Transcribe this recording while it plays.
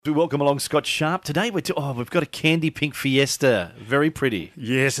We welcome along Scott Sharp. Today we've got a candy pink fiesta. Very pretty.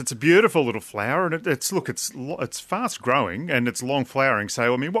 Yes, it's a beautiful little flower, and it's fast growing and it's long flowering.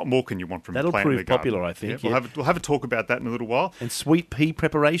 So I mean, what more can you want from a plant in the garden? That'll prove popular, I think. Yeah, we'll have a talk about that in a little while. And sweet pea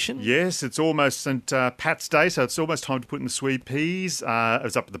preparation. Yes, it's almost St. Pat's Day, so it's almost time to put in the sweet peas. I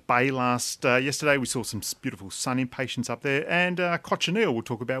was up at the Bay yesterday. We saw some beautiful sun impatiens up there, and cochineal. We'll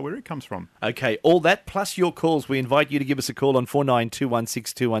talk about where it comes from. Okay, all that plus your calls. We invite you to give us a call on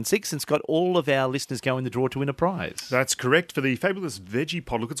 49216216, and Scott, all of our listeners go in the draw to win a prize. That's correct, for the fabulous veggie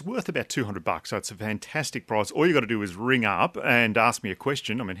pod. Look, it's worth about $200, so it's a fantastic prize. All you got to do is ring up and ask me a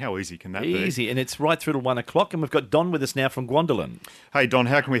question. I mean, how easy can that be? Easy, and it's right through to 1 o'clock, and we've got Don with us now from Gwendolyn. Hey, Don,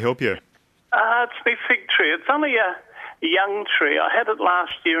 how can we help you? It's my fig tree. It's only a young tree. I had it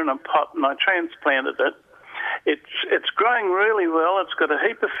last year in a pot and I transplanted it. It's growing really well. It's got a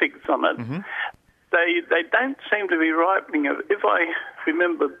heap of figs on it. Mm-hmm. They don't seem to be ripening. If I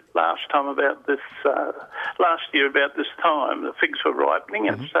remember last year about this time, the figs were ripening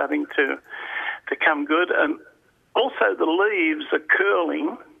and starting to come good. And also the leaves are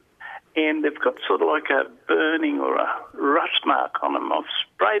curling and they've got sort of like a burning or a rust mark on them. I've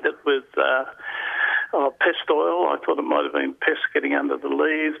sprayed it with pest oil. I thought it might have been pests getting under the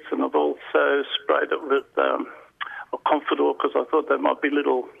leaves, and I've also sprayed it with Confidor because I thought there might be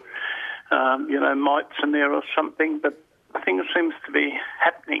little mites in there or something, but nothing seems to be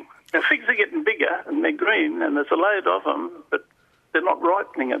happening. Now, figs are getting bigger and they're green and there's a load of them, but they're not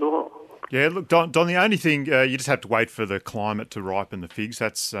ripening at all. Yeah, look, Don, the only thing, you just have to wait for the climate to ripen the figs.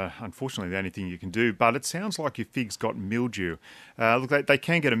 That's unfortunately the only thing you can do. But it sounds like your figs got mildew. Look, they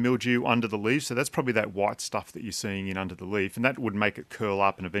can get a mildew under the leaf, so that's probably that white stuff that you're seeing in under the leaf, and that would make it curl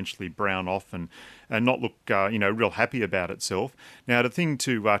up and eventually brown off and not look, real happy about itself. Now, the thing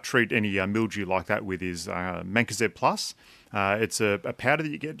to treat any mildew like that with is Mancozeb Plus. It's a powder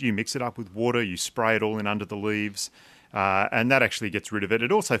that you get. You mix it up with water, you spray it all in under the leaves. And that actually gets rid of it.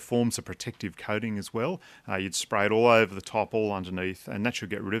 It also forms a protective coating as well. You'd spray it all over the top, all underneath, and that should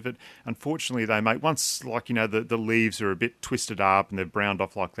get rid of it. Unfortunately, once the leaves are a bit twisted up and they've browned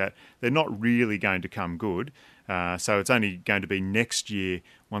off like that, they're not really going to come good. So it's only going to be next year,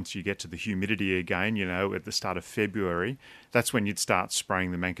 once you get to the humidity again, at the start of February, that's when you'd start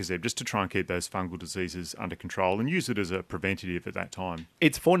spraying the Mancozeb just to try and keep those fungal diseases under control and use it as a preventative at that time.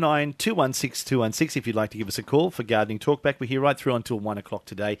 It's 49216216 if you'd like to give us a call for Gardening Talkback. We're here right through until 1 o'clock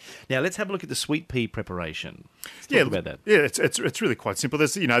today. Now, let's have a look at the sweet pea preparation. Let's talk about that. Yeah, it's really quite simple.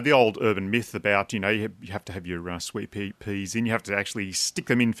 There's, the old urban myth about, you have to have your sweet peas in. You have to actually stick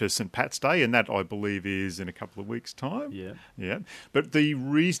them in for St. Pat's Day, and that, I believe, is in a couple of weeks' time. Yeah. But the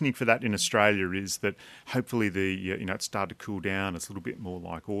reasoning for that in Australia is that hopefully it started to cool down. It's a little bit more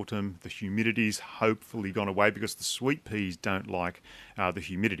like autumn. The humidity's hopefully gone away because the sweet peas don't like the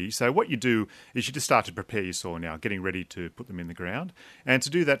humidity. So what you do is you just start to prepare your soil now, getting ready to put them in the ground. And to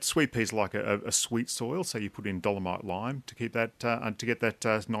do that, sweet peas like a sweet soil. So you put in dolomite lime to keep that to get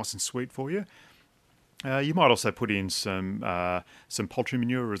that nice and sweet for you. You might also put in some poultry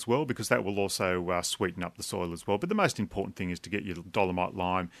manure as well, because that will also sweeten up the soil as well. But the most important thing is to get your dolomite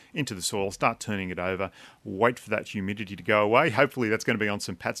lime into the soil, start turning it over, wait for that humidity to go away. Hopefully that's going to be on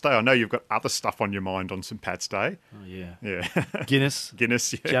St. Pat's Day. I know you've got other stuff on your mind on St. Pat's Day. Oh, yeah. Yeah. Guinness, yeah.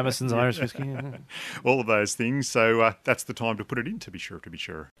 Jamison's Irish whiskey. All of those things. So that's the time to put it in, to be sure.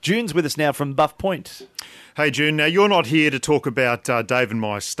 June's with us now from Buff Point. Hey, June. Now, you're not here to talk about Dave and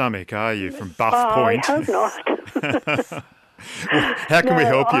my stomach, are you, from Buff Point? I hope not. Well, how can we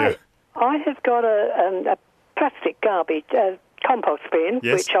help you? I have got a plastic garbage compost bin,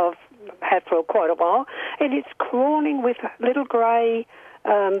 Yes. which I've had for quite a while, and it's crawling with little grey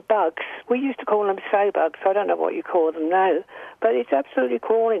bugs. We used to call them sow bugs. I don't know what you call them now, but it's absolutely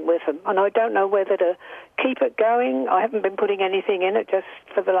crawling with them, and I don't know whether to keep it going. I haven't been putting anything in it just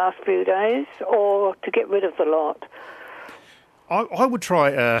for the last few days, or to get rid of the lot. I would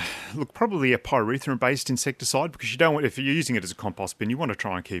try, probably a pyrethrum-based insecticide, because you don't want, if you're using it as a compost bin, you want to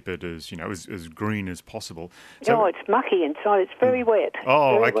try and keep it as as green as possible. So, it's mucky inside. It's very wet.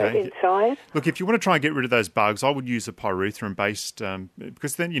 Oh, very okay. Wet inside. Look, if you want to try and get rid of those bugs, I would use a pyrethrum-based,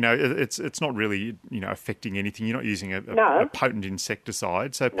 because then it's not really affecting anything. You're not using a potent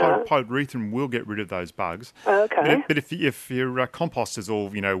insecticide, so pyrethrum will get rid of those bugs. Okay. But if your compost is all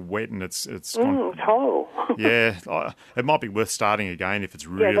wet and it's it's horrible. Yeah, it might be worth starting again if it's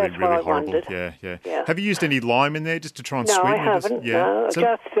really horrible. Wondered. Yeah. Have you used any lime in there just to try and no, sweeten it? I haven't. No,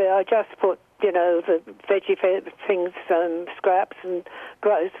 I just put the veggie things, scraps and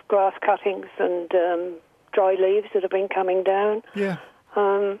grass cuttings and dry leaves that have been coming down. Yeah.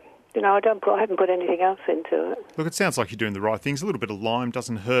 I haven't put anything else into it. Look, it sounds like you're doing the right things. A little bit of lime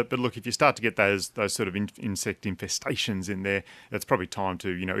doesn't hurt, but look, if you start to get those sort of insect infestations in there, it's probably time to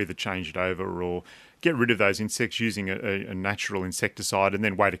either change it over or get rid of those insects using a natural insecticide, and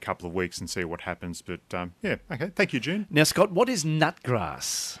then wait a couple of weeks and see what happens. But okay, thank you, June. Now, Scott, what is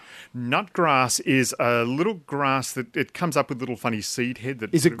nutgrass? Nutgrass is a little grass that it comes up with little funny seed head.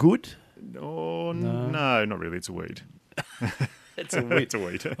 Is it good? No, not really. It's a weed. It's a weed. It's a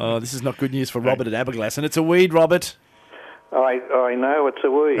weed. Oh, this is not good news for Robert at Aberglass, and it's a weed, Robert. I know it's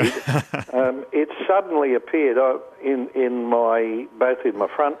a weed. It suddenly appeared in both in my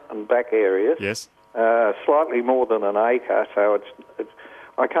front and back areas. Yes. Slightly more than an acre, so it's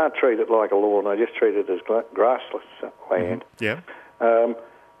I can't treat it like a lawn. I just treat it as grassless land. Mm-hmm. Yeah.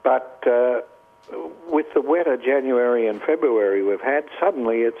 But with the wetter January and February we've had,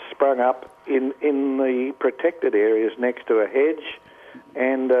 suddenly it's sprung up in the protected areas next to a hedge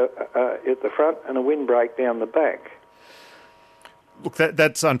and at the front and a windbreak down the back. Look,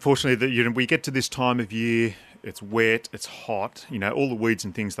 that's unfortunately that we get to this time of year. It's wet, it's hot, all the weeds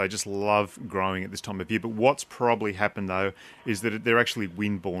and things, they just love growing at this time of year. But what's probably happened, though, is that they're actually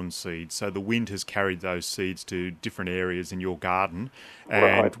wind-borne seeds. So the wind has carried those seeds to different areas in your garden. And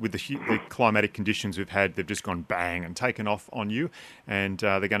Right. with the climatic conditions we've had, they've just gone bang and taken off on you, and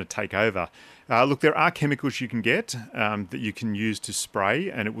they're going to take over. Look, there are chemicals you can get that you can use to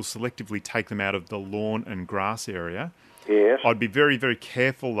spray, and it will selectively take them out of the lawn and grass area. Yes. I'd be very, very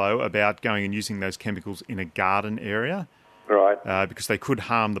careful, though, about going and using those chemicals in a garden area Right. because they could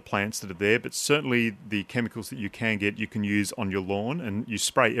harm the plants that are there. But certainly the chemicals that you can get, you can use on your lawn, and you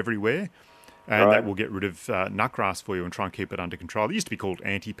spray everywhere, and Right. that will get rid of nutgrass for you and try and keep it under control. It used to be called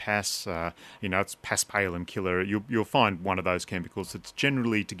anti-pass. It's paspalum killer. You'll find one of those chemicals. It's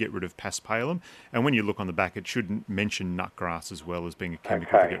generally to get rid of paspalum, and when you look on the back, it should mention nutgrass as well as being a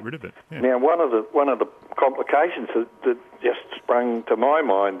chemical to Okay. get rid of it. Yeah. Now, one of the complications that just sprung to my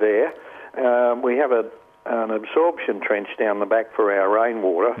mind there, we have an absorption trench down the back for our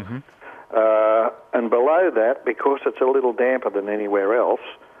rainwater, and below that, because it's a little damper than anywhere else,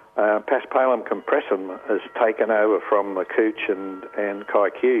 Paspalum compressum has taken over from the cooch and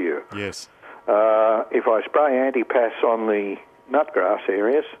kikuyu. Yes. If I spray anti-pass on the nutgrass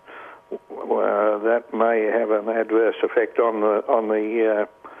areas, that may have an adverse effect on the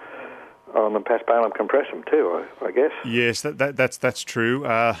Paspalum compressum too, I guess. Yes, that's true.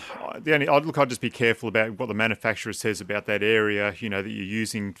 I'd just be careful about what the manufacturer says about that area, that you're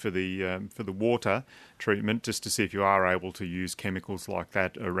using for the water treatment, just to see if you are able to use chemicals like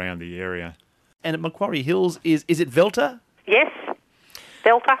that around the area. And at Macquarie Hills, is it Velta? Yes.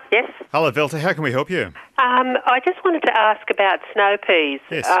 Delta, yes. Hello, Velta. How can we help you? I just wanted to ask about snow peas.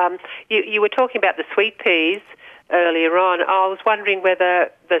 Yes. You were talking about the sweet peas earlier on. I was wondering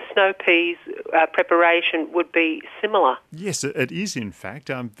whether the snow peas preparation would be similar. Yes, it is, in fact.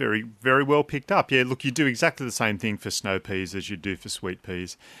 Very, very well picked up. Yeah, look, you do exactly the same thing for snow peas as you do for sweet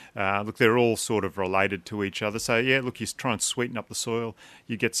peas. Look, they're all sort of related to each other. So, yeah, look, you try and sweeten up the soil.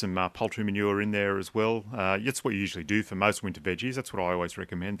 You get some poultry manure in there as well. That's what you usually do for most winter veggies. That's what I always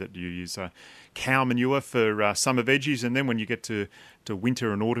recommend, that you use cow manure for summer veggies. And then when you get to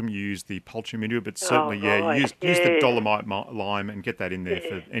winter and autumn, you use the poultry manure. But certainly, use the dolomite lime and get that in there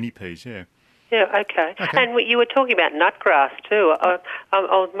for any peas, yeah. Yeah, okay. And you were talking about nutgrass too. I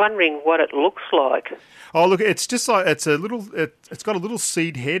was wondering what it looks like. Oh, look, it's just like it's got a little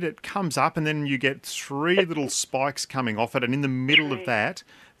seed head. It comes up, and then you get three little spikes coming off it, and in the middle of that,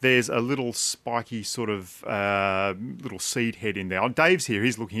 there's a little spiky sort of little seed head in there. Oh, Dave's here.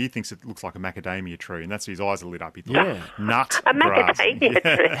 He's looking. He thinks it looks like a macadamia tree, and that's his eyes are lit up. He thought, nut A grass. macadamia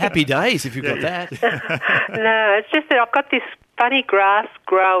tree. Happy days if you've got that. No, it's just that I've got this funny grass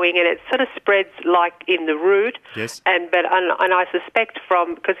growing, and it sort of spreads like in the root. Yes. And I suspect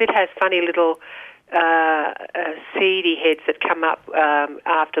because it has funny little seedy heads that come up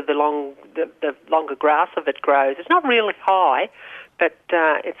after the longer grass of it grows. It's not really high, but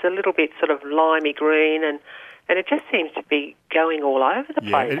it's a little bit sort of limey green, and it just seems to be going all over the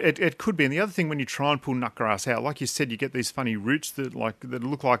place. Yeah, it could be. And the other thing, when you try and pull nutgrass out, like you said, you get these funny roots that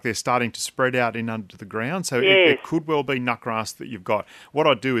look like they're starting to spread out in under the ground. So it could well be nutgrass that you've got. What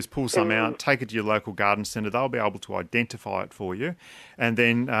I'd do is pull some out, take it to your local garden centre. They'll be able to identify it for you, and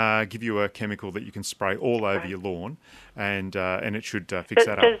then give you a chemical that you can spray all over your lawn, and it should fix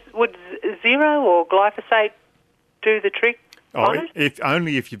that up. Would Zero or glyphosate do the trick?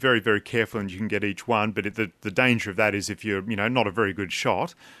 If you're very, very careful and you can get each one, but the danger of that is if you're not a very good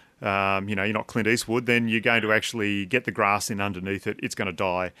shot, you're not Clint Eastwood, then you're going to actually get the grass in underneath it. It's going to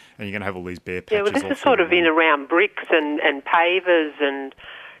die, and you're going to have all these bare patches. Yeah, well, this is sort of in around bricks and pavers and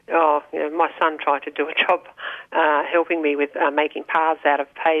my son tried to do a job helping me with making paths out of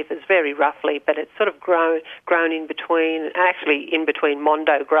pavers very roughly, but it's sort of grown in between, actually in between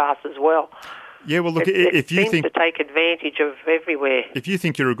mondo grass as well. Yeah, well, look, if you think to take advantage of everywhere. If you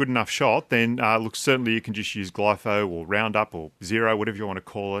think you're a good enough shot, then look, certainly you can just use Glypho or Roundup or Zero, whatever you want to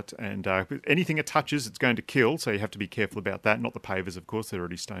call it, and anything it touches, it's going to kill. So you have to be careful about that. Not the pavers, of course; they're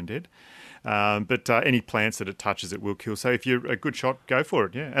already stone dead. But any plants that it touches, it will kill. So if you're a good shot, go for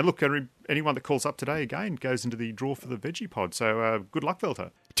it. Yeah, and look, anyone that calls up today again goes into the draw for the veggie pod. So good luck,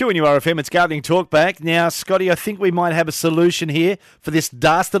 Velta. 2NURFM, it's Gardening Talk back. Now, Scotty, I think we might have a solution here for this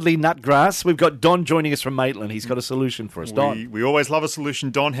dastardly nutgrass. We've got Don joining us from Maitland. He's got a solution for us. Don. We always love a solution.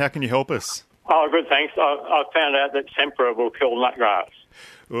 Don, how can you help us? Oh, good, thanks. I found out that Sempra will kill nutgrass.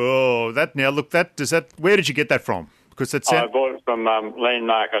 Oh, where did you get that from? Because I bought it from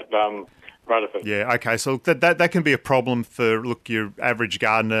Landmark at Rutherford. Yeah, okay. So that can be a problem for, your average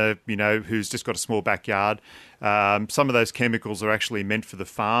gardener, who's just got a small backyard. Some of those chemicals are actually meant for the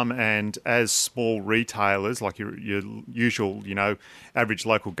farm, and as small retailers, like your usual, average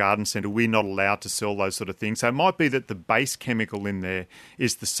local garden centre, we're not allowed to sell those sort of things. So it might be that the base chemical in there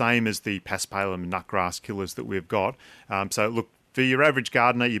is the same as the Paspalum nutgrass killers that we've got. So look, for your average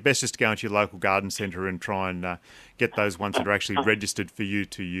gardener, you're best just to go into your local garden centre and try and get those ones that are actually registered for you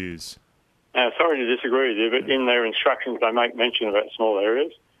to use. Sorry to disagree with you, but in their instructions they make mention about small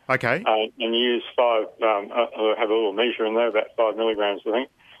areas. Okay. And you use 5, have a little measure in there, about 5 milligrams, I think.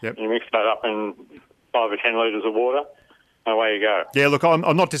 Yep. And you mix that up in 5 or 10 litres of water, and away you go. Yeah, look, I'm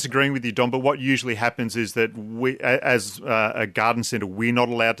not disagreeing with you, Don, but what usually happens is that we, as a garden centre, we're not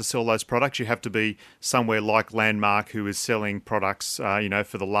allowed to sell those products. You have to be somewhere like Landmark, who is selling products,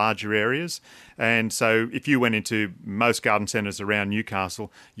 for the larger areas. And so if you went into most garden centres around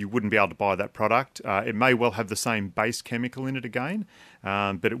Newcastle, you wouldn't be able to buy that product. It may well have the same base chemical in it again,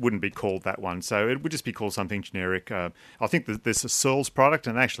 but it wouldn't be called that one. So it would just be called something generic. I think that there's a Searles product,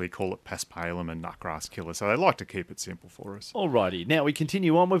 and they actually call it Paspalum and nutgrass killer. So they like to keep it simple for us. Alrighty. Now we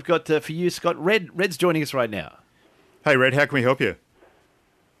continue on. We've got, for you, Scott, Red's joining us right now. Hey, Red, how can we help you?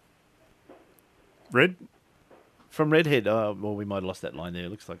 Red? From Redhead. We might have lost that line there. It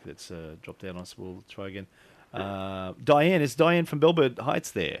looks like it's dropped down on us. We'll try again. Diane. Is Diane from Belbird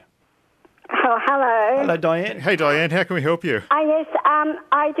Heights there? Oh, hello. Hello, Diane. Hey, Diane. How can we help you? Yes,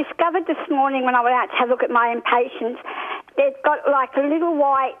 I discovered this morning when I went out to have a look at my impatiens, they've got like a little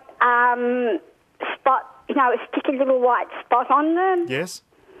white spot, a sticky little white spot on them. Yes.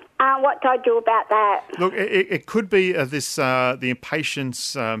 What do I do about that? Look, it could be the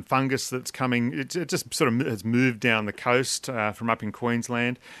impatiens fungus that's coming. It just sort of has moved down the coast from up in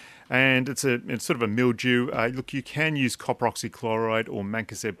Queensland, and it's sort of a mildew. Look, you can use copper oxychloride or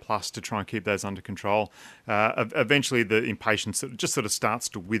Mancozeb Plus to try and keep those under control. Eventually, the impatiens just sort of starts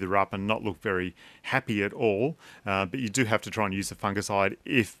to wither up and not look very happy at all. But you do have to try and use the fungicide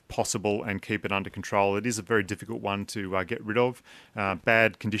if possible and keep it under control. It is a very difficult one to get rid of.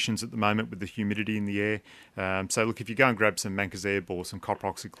 Bad conditions at the moment with the humidity in the air. So look, if you go and grab some Mancozeb or some copper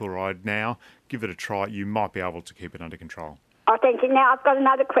oxychloride now, give it a try. You might be able to keep it under control. Oh, thank you. Now, I've got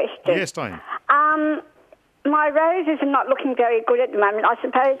another question. Yes, Diane. My roses are not looking very good at the moment. I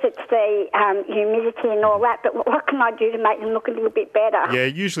suppose it's the humidity and all that, but what can I do to make them look a little bit better? Yeah,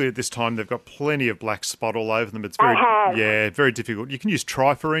 usually at this time they've got plenty of black spot all over them. It's very difficult. You can use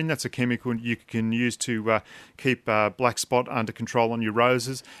trifarine. That's a chemical you can use to keep black spot under control on your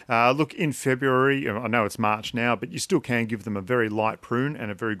roses. Look, in February, I know it's March now, but you still can give them a very light prune and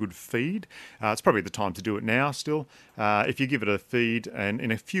a very good feed. It's probably the time to do it now still. If you give it a feed, and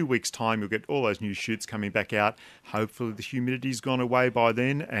in a few weeks' time you'll get all those new shoots coming back out. Hopefully the humidity's gone away by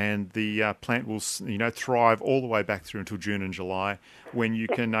then, and the plant will thrive all the way back through until June and July, when you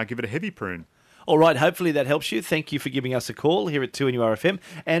can give it a heavy prune. All right, hopefully that helps you. Thank you for giving us a call here at 2NURFM.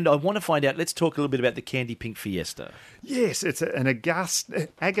 And I want to find out, let's talk a little bit about the Candy Pink Fiesta. Yes, it's an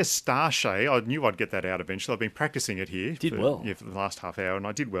Agastache. I knew I'd get that out eventually. I've been practicing it here. For the last half hour, and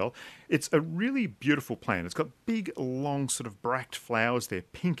I did well. It's a really beautiful plant. It's got big, long, sort of bract flowers. They're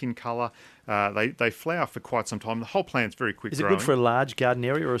pink in colour. They flower for quite some time. The whole plant's very quick growing. Is it good for a large garden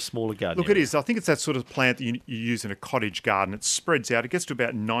area or a smaller garden area? Look, it is. I think it's that sort of plant that you use in a cottage garden. It spreads out. It gets to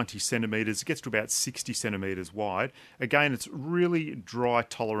about 90 centimetres. It gets to about 60 centimetres wide. Again, it's really dry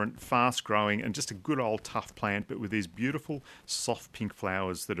tolerant, fast growing, and just a good old tough plant, but with these beautiful soft pink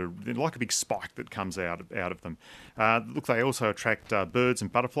flowers that are like a big spike that comes out of them. Look, they also attract birds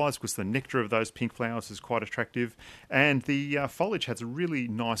and butterflies because the nectar of those pink flowers is quite attractive, and the foliage has a really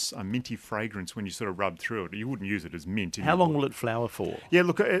nice minty fragrance when you sort of rub through it. You wouldn't use it as mint. How long will it flower for? Yeah,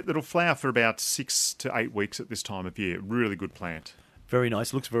 look, it'll flower for about 6 to 8 weeks at this time of year. Really good plant. Very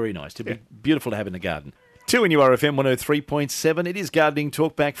nice. Looks very nice. It'd be beautiful to have in the garden. 2NURFM 103.7. It is Gardening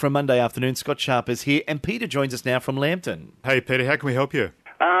Talk back from Monday afternoon. Scott Sharp is here, and Peter joins us now from Lambton. Hey, Peter, how can we help you?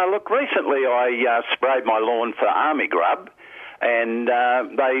 Look, recently I sprayed my lawn for army grub, and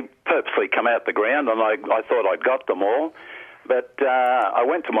they purposely come out the ground, and I thought I'd got them all. But I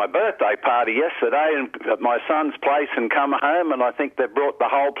went to my birthday party yesterday at my son's place and come home, and I think they've brought the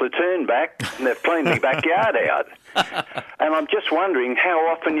whole platoon back, and they've cleaned the backyard out. And I'm just wondering how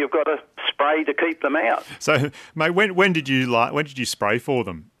often you've got to spray to keep them out. So, mate, when did you spray for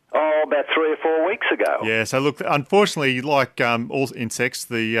them? Oh, about 3 or 4 weeks ago. Yeah, so look, unfortunately, like all insects,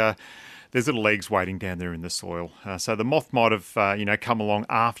 there's little eggs waiting down there in the soil. So the moth might have, come along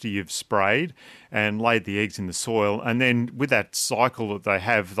after you've sprayed and laid the eggs in the soil. And then with that cycle that they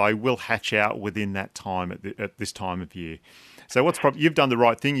have, they will hatch out within that time at this time of year. So you've done the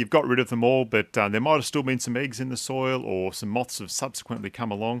right thing. You've got rid of them all, but there might have still been some eggs in the soil, or some moths have subsequently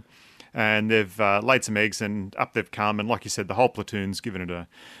come along. And they've laid some eggs, and up they've come. And like you said, the whole platoon's given it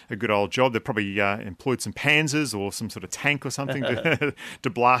a good old job. They've probably employed some panzers or some sort of tank or something to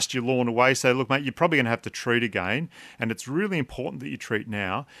blast your lawn away. So look, mate, you're probably going to have to treat again. And it's really important that you treat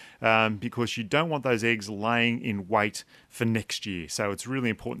now because you don't want those eggs laying in wait for next year. So it's really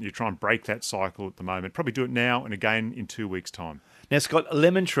important you try and break that cycle at the moment. Probably do it now and again in 2 weeks' time. Now, Scott, a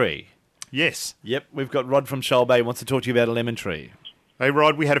lemon tree. Yes. Yep, we've got Rod from Shoal Bay wants to talk to you about a lemon tree. Hey,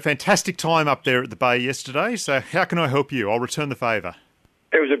 Rod, we had a fantastic time up there at the bay yesterday, so how can I help you? I'll return the favour.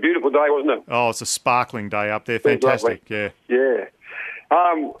 It was a beautiful day, wasn't it? Oh, it's a sparkling day up there. Fantastic, yeah. Yeah.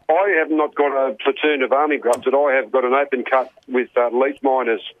 I have not got a platoon of army grubs, but I have got an open cut with leaf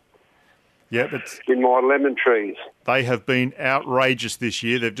miners in my lemon trees. They have been outrageous this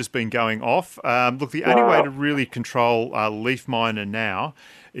year. They've just been going off. Look, the only way to really control leaf miner now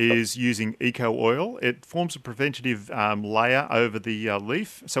is using eco oil. It forms a preventative layer over the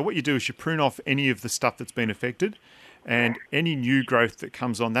leaf. So what you do is you prune off any of the stuff that's been affected, and any new growth that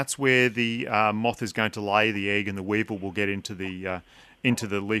comes on, that's where the moth is going to lay the egg, and the weevil will get into the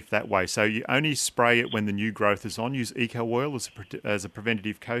leaf that way. So you only spray it when the new growth is on. Use eco oil as a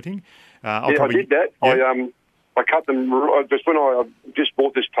preventative coating. I did that. Yeah. I cut them just when I just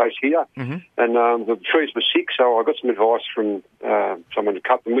bought this place here, and the trees were sick, so I got some advice from someone to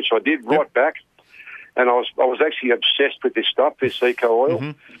cut them, which I did right back. And I was actually obsessed with this stuff, this eco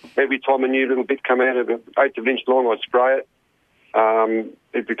oil. Every time a new little bit come out of an eighth of an inch long, I'd spray it.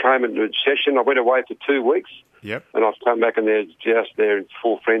 It became an obsession. I went away for 2 weeks. Yep. And I've come back and they're in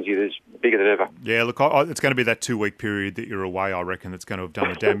full frenzy. They're bigger than ever. Yeah, look, it's going to be that 2 week period that you're away, I reckon, that's going to have done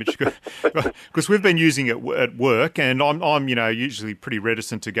the damage. Because we've been using it at work, and I'm usually pretty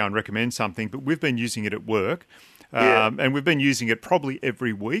reticent to go and recommend something, but we've been using it at work. And we've been using it probably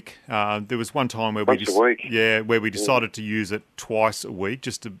every week. There was one time where we decided to use it twice a week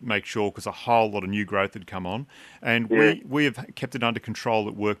just to make sure, because a whole lot of new growth had come on, and we have kept it under control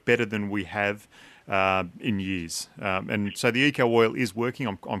at work better than we have in years. And so the eco oil is working.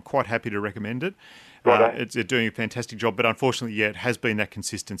 I'm quite happy to recommend it. It's doing a fantastic job, but unfortunately, it has been that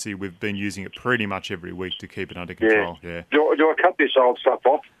consistency. We've been using it pretty much every week to keep it under control. Yeah. Do I cut this old stuff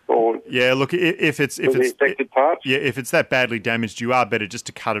off? Or look, if it's that badly damaged, you are better just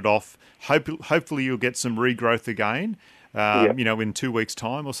to cut it off. Hopefully, you'll get some regrowth again. In 2 weeks'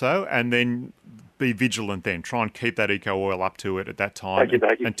 time or so, and then be vigilant. Then try and keep that eco oil up to it at that time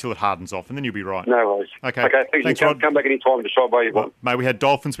until it hardens off, and then you'll be right. No worries. Okay. Thanks, Rod. Come back any time to Shoal Bay you want. Mate, we had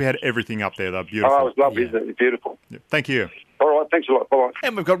dolphins. We had everything up there. They're beautiful. Oh, it was lovely, isn't it? It's beautiful. Yeah. Thank you. All right. Thanks a lot. Bye.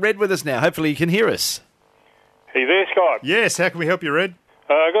 And we've got Red with us now. Hopefully, you can hear us. Are you there, Scott? Yes. How can we help you, Red?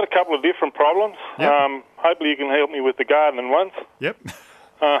 I've got a couple of different problems. Yep. Hopefully, you can help me with the gardening ones. Yep.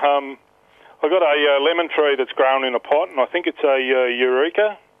 I've got a lemon tree that's grown in a pot, and I think it's a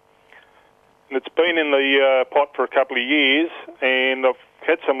Eureka. And it's been in the pot for a couple of years, and I've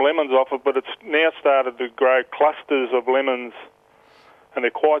had some lemons off it, but it's now started to grow clusters of lemons, and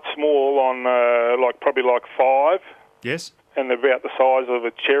they're quite small on probably 5. Yes. And they're about the size of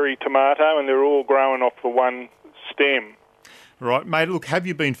a cherry tomato, and they're all growing off the one stem. Right, mate, look, have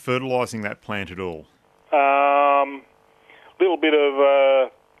you been fertilising that plant at all? Little bit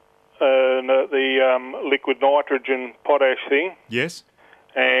of the liquid nitrogen potash thing. Yes.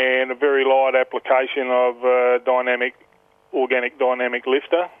 And a very light application of organic dynamic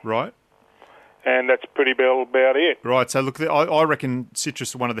lifter. Right. And that's pretty well about it. Right, so look, I reckon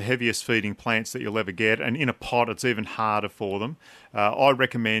citrus are one of the heaviest feeding plants that you'll ever get, and in a pot it's even harder for them. I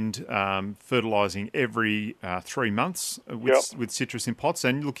recommend fertilising every 3 months with citrus in pots,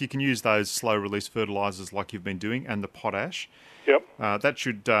 and look, you can use those slow-release fertilisers like you've been doing, and the potash. Yep. That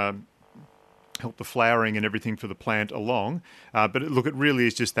should help the flowering and everything for the plant along. But look, it really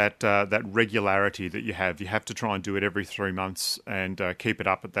is just that regularity that you have. You have to try and do it every 3 months and keep it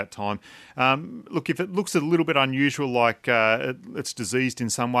up at that time. Look, if it looks a little bit unusual, like it's diseased in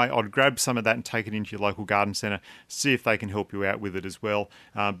some way, I'd grab some of that and take it into your local garden centre, see if they can help you out with it as well.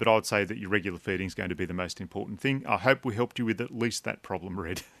 But I'd say that your regular feeding is going to be the most important thing. I hope we helped you with at least that problem,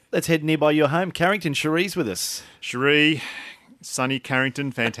 Red. Let's head nearby your home. Carrington, Cherie's with us. Cherie, sunny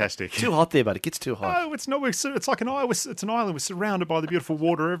Carrington, fantastic. Too hot there, but it gets too hot. No, it's not. It's like an island. It's an island. We're surrounded by the beautiful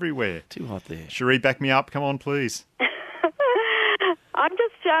water everywhere. Too hot there. Cherie, back me up. Come on, please. I'm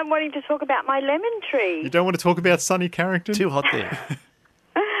just wanting to talk about my lemon tree. You don't want to talk about sunny Carrington? Too hot there.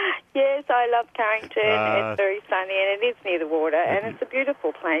 Yes, I love Carrington. It's very sunny and it is near the water and it's a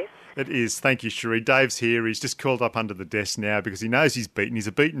beautiful place. It is. Thank you, Cherie. Dave's here. He's just curled up under the desk now because he knows he's beaten. He's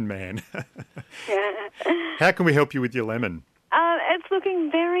a beaten man. How can we help you with your lemon? It's looking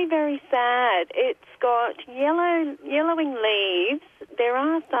very, very sad. It's got yellowing leaves. There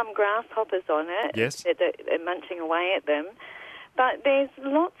are some grasshoppers on it. Yes. They're munching away at them. But there's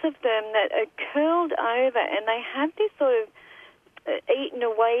lots of them that are curled over and they have this sort of eaten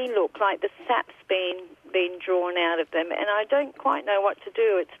away look, like the sap's been drawn out of them, and I don't quite know what to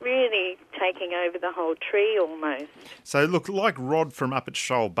do. It's really taking over the whole tree almost. So look, like Rod from up at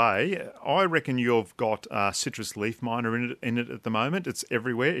Shoal Bay, I reckon you've got citrus leaf miner in it at the moment. It's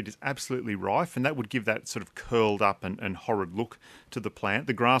everywhere. It is absolutely rife, and that would give that sort of curled up and horrid look to the plant.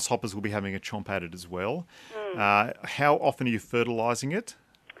 The grasshoppers will be having a chomp at it as well. How often are you fertilising it?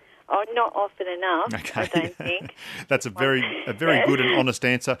 Oh, not often enough, okay. I don't think. That's a very good and honest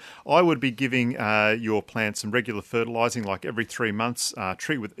answer. I would be giving your plant some regular fertilising, like every 3 months.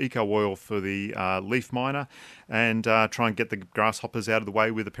 Treat with eco oil for the leaf miner, and try and get the grasshoppers out of the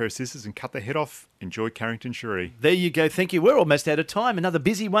way with a pair of scissors and cut their head off. Enjoy Carrington, Cherie. There you go. Thank you. We're almost out of time. Another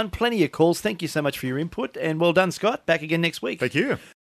busy one. Plenty of calls. Thank you so much for your input, and well done, Scott. Back again next week. Thank you.